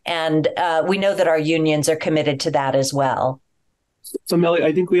 And we know that our unions are committed to that as well. So, Melly,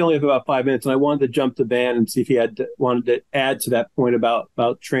 I think we only have about 5 minutes, and I wanted to jump to Bahan and see if he wanted to add to that point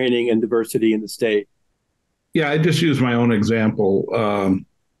about training and diversity in the state. Yeah, I just use my own example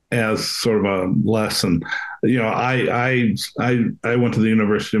as sort of a lesson. I went to the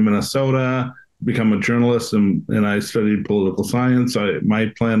University of Minnesota, become a journalist, and I studied political science.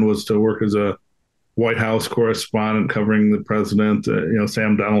 My plan was to work as a White House correspondent covering the president.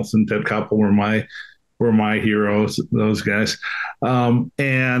 Sam Donaldson, Ted Koppel were my heroes, those guys. And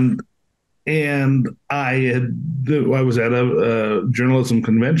I was at a journalism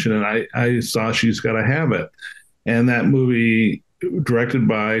convention, and I saw She's Gotta Have It. And that movie, directed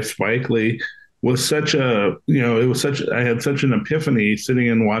by Spike Lee, was I had such an epiphany sitting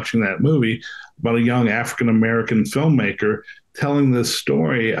and watching that movie about a young African-American filmmaker telling this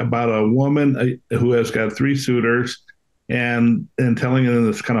story about a woman who has got 3 suitors and telling it in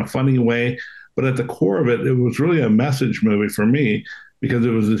this kind of funny way. But at the core of it, it was really a message movie for me, because it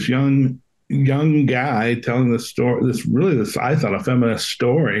was this young guy telling this story, this I thought a feminist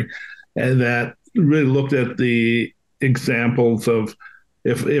story, and that really looked at the examples of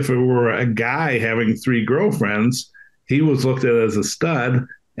if it were a guy having 3 girlfriends, he was looked at as a stud,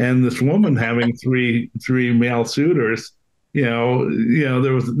 and this woman having three male suitors, there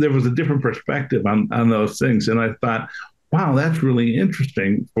was a different perspective on those things. And I thought, wow, that's really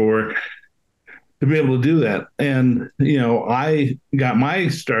interesting to be able to do that. And I got my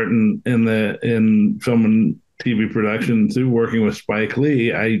start in film and TV production through working with Spike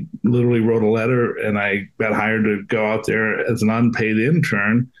Lee. I literally wrote a letter, and I got hired to go out there as an unpaid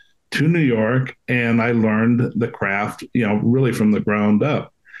intern to New York, and I learned the craft, really from the ground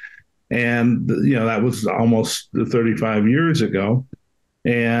up. And that was almost 35 years ago,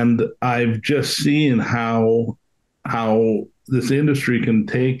 and I've just seen how this industry can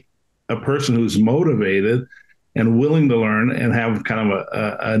take a person who's motivated and willing to learn and have kind of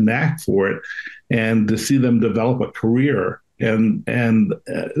a knack for it, and to see them develop a career and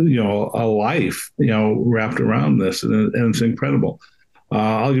a life, wrapped around this. And it's incredible.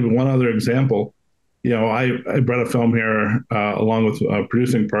 I'll give you one other example. I brought a film here along with a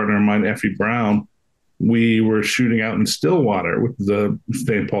producing partner of mine, Effie Brown. We were shooting out in Stillwater, which is a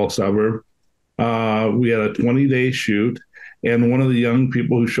St. Paul suburb. We had a 20-day shoot, and one of the young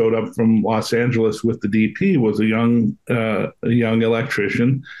people who showed up from Los Angeles with the DP was a young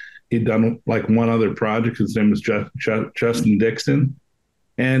electrician. He'd done like one other project. His name was Justin Dixon,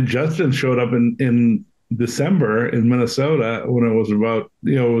 and Justin showed up in December in Minnesota when it was about,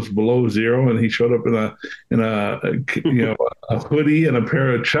 it was below zero, and he showed up in a hoodie and a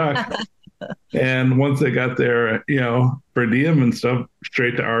pair of Chucks. And once they got their, per diem and stuff,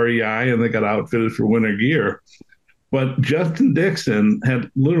 straight to REI, and they got outfitted for winter gear. But Justin Dixon had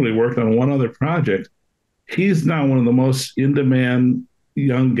literally worked on one other project. He's now one of the most in-demand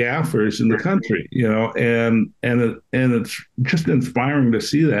young gaffers in the country, and it's just inspiring to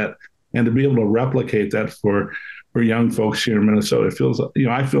see that and to be able to replicate that for young folks here in Minnesota. It feels,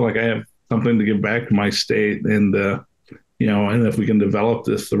 I feel like I have something to give back to my state, and and if we can develop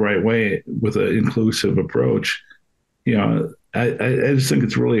this the right way with an inclusive approach, I just think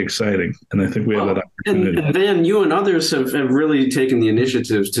it's really exciting, and I think we have that opportunity. And Van, you and others have really taken the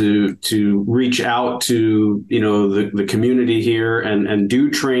initiative to reach out to the community here and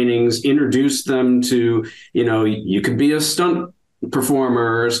do trainings, introduce them to you could be a stunt performer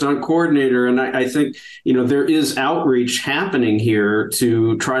or a stunt coordinator, and I think there is outreach happening here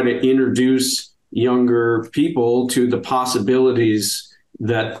to try to introduce younger people to the possibilities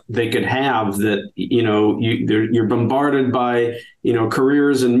that they could have, that you're bombarded by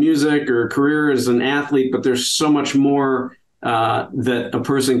careers in music or career as an athlete, but there's so much more that a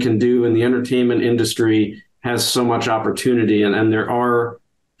person can do in the entertainment industry, has so much opportunity, and there are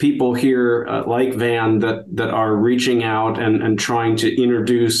people here like Van that are reaching out and trying to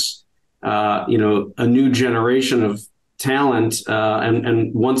introduce a new generation of talent,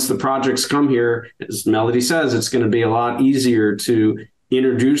 and once the projects come here, as Melodie says, it's going to be a lot easier to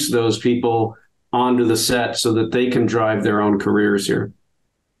introduce those people onto the set so that they can drive their own careers here.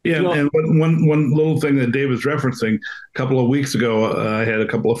 Yeah, and one little thing that Dave was referencing, a couple of weeks ago, I had a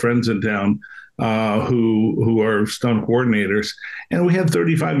couple of friends in town who are stunt coordinators, and we had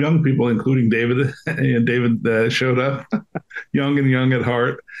 35 young people, including David. And David showed up, young at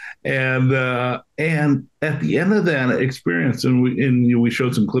heart, and at the end of that experience, and we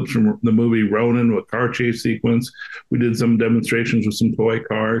showed some clips from the movie Ronin, a car chase sequence. We did some demonstrations with some toy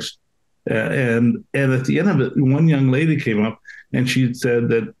cars, and at the end of it, one young lady came up and she said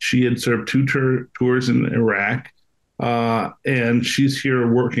that she had served two tours in Iraq. And she's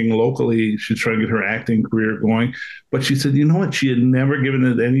here working locally. She's trying to get her acting career going. But she said, what? She had never given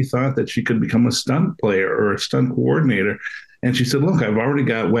it any thought that she could become a stunt player or a stunt coordinator. And she said, look, I've already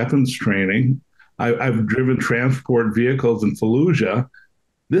got weapons training. I've driven transport vehicles in Fallujah.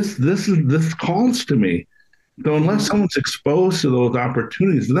 This calls to me. So unless someone's exposed to those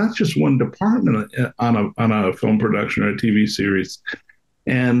opportunities, that's just one department on a film production or a TV series.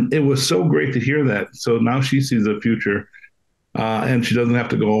 And it was so great to hear that. So now she sees a future, and she doesn't have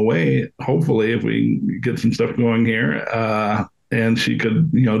to go away, hopefully, if we get some stuff going here. And she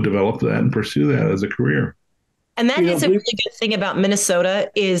could, develop that and pursue that as a career. And that is a really good thing about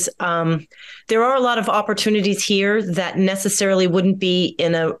Minnesota is there are a lot of opportunities here that necessarily wouldn't be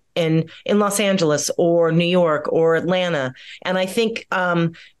in Los Angeles or New York or Atlanta. And I think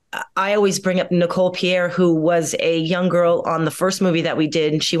I always bring up Nicole Pierre, who was a young girl on the first movie that we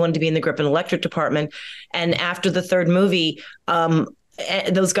did, and she wanted to be in the grip and electric department. And after the third movie,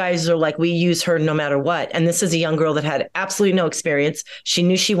 those guys are like, we use her no matter what. And this is a young girl that had absolutely no experience. She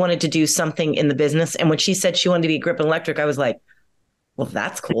knew she wanted to do something in the business. And when she said she wanted to be grip and electric, I was like, well,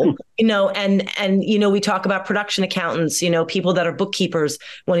 that's cool. And we talk about production accountants, people that are bookkeepers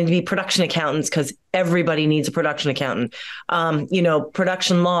wanting to be production accountants because everybody needs a production accountant.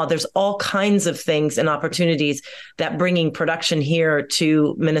 Production law, there's all kinds of things and opportunities that bringing production here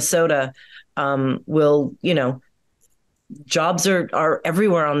to Minnesota will, jobs are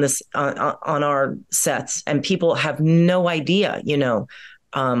everywhere on this, on our sets, and people have no idea,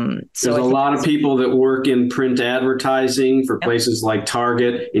 So there's a lot of people that work in print advertising for places like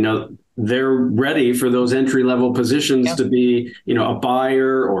Target. They're ready for those entry level positions to be, a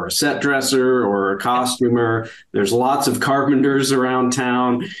buyer or a set dresser or a costumer. There's lots of carpenters around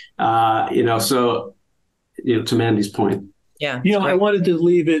town. So to Mandy's point. Yeah. I wanted to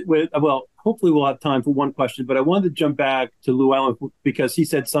leave it with, hopefully we'll have time for one question, but I wanted to jump back to Llewellyn because he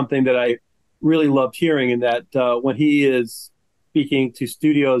said something that I really loved hearing, and that when he is speaking to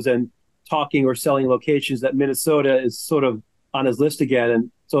studios and talking or selling locations, that Minnesota is sort of on his list again.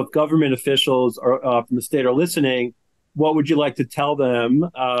 And so if government officials are, from the state are listening, what would you like to tell them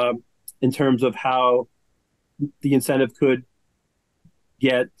in terms of how the incentive could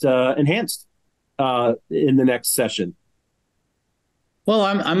get enhanced in the next session? Well,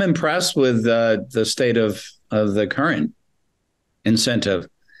 I'm impressed with the state of the current incentive.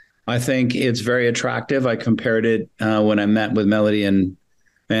 I think it's very attractive. I compared it when I met with Melodie and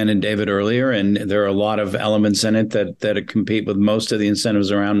Van and David earlier, and there are a lot of elements in it that compete with most of the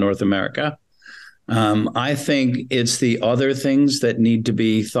incentives around North America. I think it's the other things that need to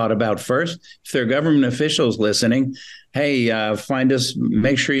be thought about first. If there are government officials listening, hey,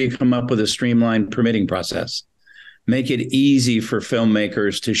 make sure you come up with a streamlined permitting process. Make it easy for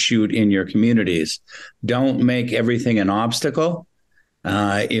filmmakers to shoot in your communities. Don't make everything an obstacle.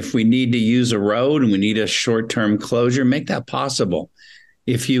 If we need to use a road and we need a short-term closure, make that possible.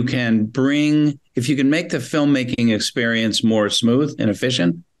 If you can make the filmmaking experience more smooth and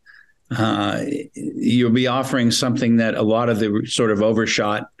efficient, you'll be offering something that a lot of the sort of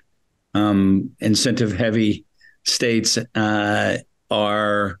overshot, incentive-heavy states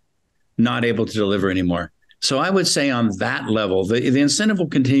are not able to deliver anymore. So I would say on that level, the incentive will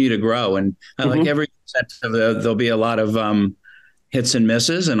continue to grow. And like every incentive, there'll be a lot of hits and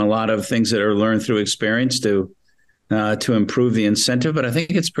misses and a lot of things that are learned through experience to improve the incentive. But I think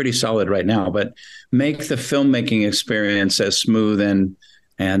it's pretty solid right now. But make the filmmaking experience as smooth and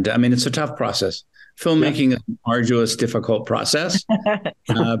I mean, it's a tough process. Filmmaking is an arduous, difficult process.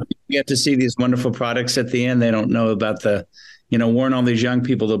 You get to see these wonderful products at the end. They don't know about warn all these young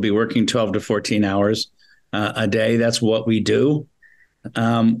people they'll be working 12 to 14 hours a day. That's what we do.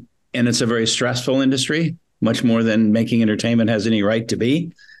 And it's a very stressful industry, much more than making entertainment has any right to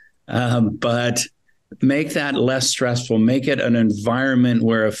be. But make that less stressful. Make it an environment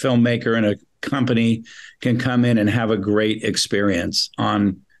where a filmmaker and a company can come in and have a great experience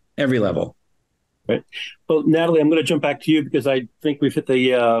on every level. Right. Well, Natalie, I'm going to jump back to you because I think we've hit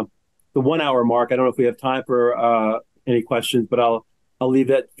the 1 hour mark. I don't know if we have time for any questions, but I'll leave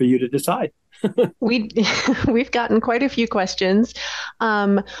that for you to decide. We've gotten quite a few questions.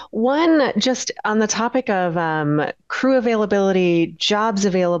 One just on the topic of crew availability, jobs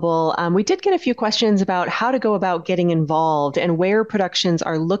available. We did get a few questions about how to go about getting involved and where productions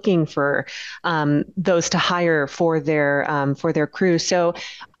are looking for those to hire for their crew. So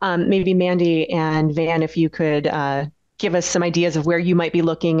maybe Mandy and Van, if you could give us some ideas of where you might be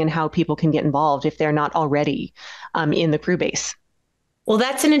looking and how people can get involved if they're not already in the crew base. Well,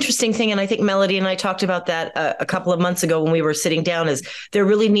 that's an interesting thing. And I think Melodie and I talked about that a couple of months ago when we were sitting down, is there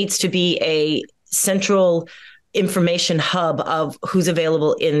really needs to be a central information hub of who's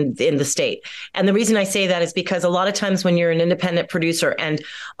available in the state. And the reason I say that is because a lot of times when you're an independent producer, and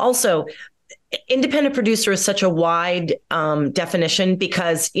also independent producer is such a wide definition,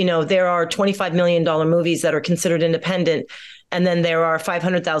 because, there are $25 million movies that are considered independent. And then there are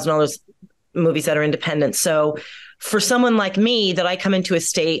 $500,000 movies that are independent. So for someone like me, that I come into a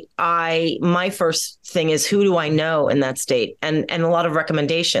state, my first thing is, who do I know in that state? And a lot of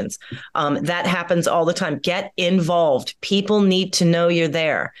recommendations. That happens all the time. Get involved. People need to know you're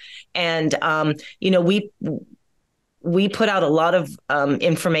there. And, we put out a lot of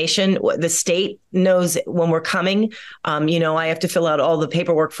information. The state knows when we're coming. I have to fill out all the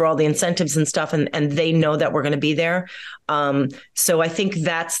paperwork for all the incentives and stuff, and they know that we're going to be there. So I think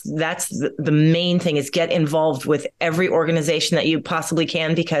that's the main thing, is get involved with every organization that you possibly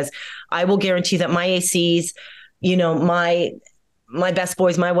can, because I will guarantee that my ACs, my best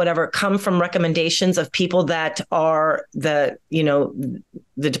boys, my whatever, come from recommendations of people that are the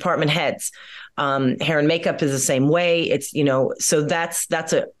department heads. Hair and makeup is the same way. It's, so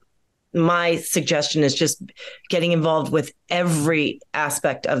my suggestion is just getting involved with every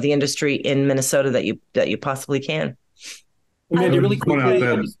aspect of the industry in Minnesota that you possibly can. Maybe really quickly,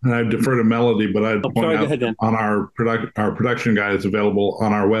 and I defer to Melodie, but I'd point out ahead, on our production guide is available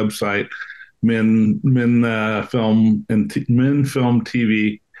on our website,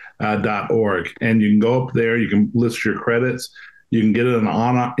 minfilmtv.org, and you can go up there. You can list your credits. You can get it in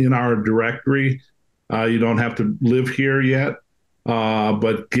our directory. You don't have to live here yet,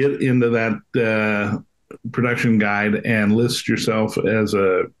 but get into that production guide and list yourself as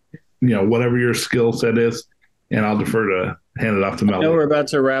whatever your skill set is. And I'll defer to hand it off to Melodie. I know we're about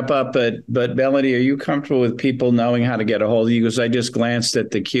to wrap up, but Melodie, are you comfortable with people knowing how to get a hold of you? Because I just glanced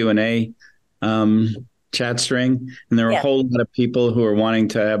at the Q&A chat string, and there are a Yeah. whole lot of people who are wanting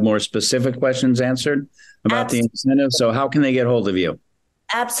to have more specific questions answered about the incentive. So how can they get hold of you?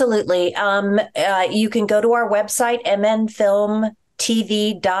 Absolutely. You can go to our website,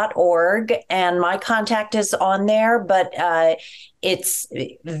 mnfilmtv.org, and my contact is on there, but it's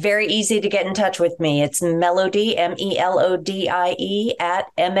very easy to get in touch with me. It's Melodie, Melodie, at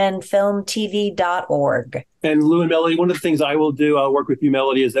mnfilmtv.org. And Lou and Melody, one of the things I will do, I'll work with you,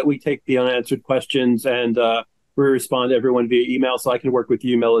 Melody, is that we take the unanswered questions and we respond to everyone via email. So I can work with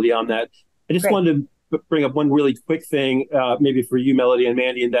you, Melody, on that. I just wanted to bring up one really quick thing, maybe for you, Melody and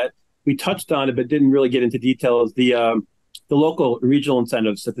Mandy, and that we touched on it, but didn't really get into details. The local regional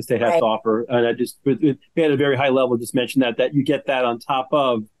incentives that the state has to offer. And I just, we had a very high level, just mentioned that you get that on top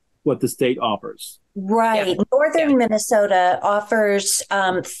of what the state offers. Right. Yeah. Northern Minnesota offers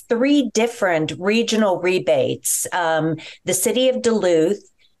 3 different regional rebates. The city of Duluth,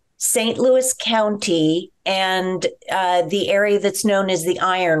 St. Louis County, and the area that's known as the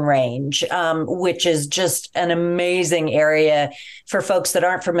Iron Range, which is just an amazing area. For folks that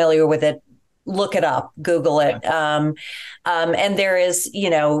aren't familiar with it, look it up, Google it. And there is,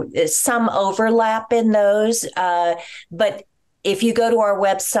 some overlap in those. But if you go to our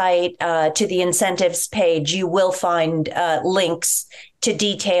website, to the incentives page, you will find links to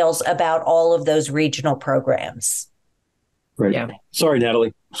details about all of those regional programs. Great. Yeah. Sorry,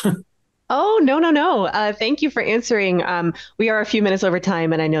 Natalie. Oh, no. Thank you for answering. We are a few minutes over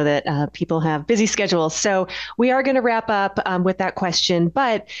time, and I know that people have busy schedules. So we are going to wrap up with that question.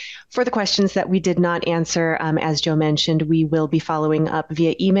 But for the questions that we did not answer, as Joe mentioned, we will be following up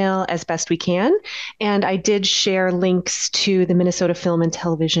via email as best we can. And I did share links to the Minnesota Film and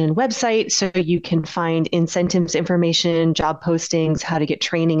Television website, so you can find incentives information, job postings, how to get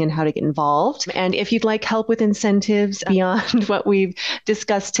training, and how to get involved. And if you'd like help with incentives beyond what we've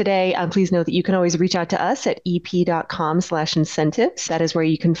discussed today, please know that you can always reach out to us at ep.com/incentives. That is where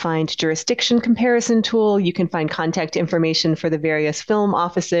you can find jurisdiction comparison tool. You can find contact information for the various film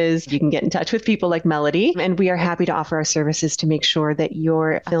offices. You can get in touch with people like Melody. And we are happy to offer our services to make sure that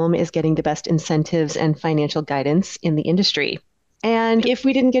your film is getting the best incentives and financial guidance in the industry. And if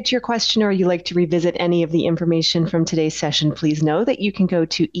we didn't get to your question or you like to revisit any of the information from today's session, please know that you can go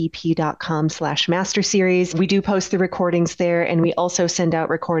to ep.com/master series. We do post the recordings there, and we also send out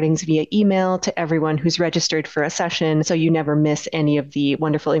recordings via email to everyone who's registered for a session, so you never miss any of the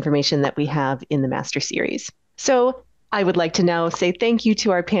wonderful information that we have in the master series. So I would like to now say thank you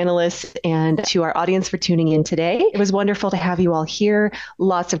to our panelists and to our audience for tuning in today. It was wonderful to have you all here.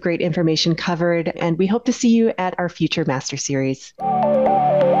 Lots of great information covered, and we hope to see you at our future master series.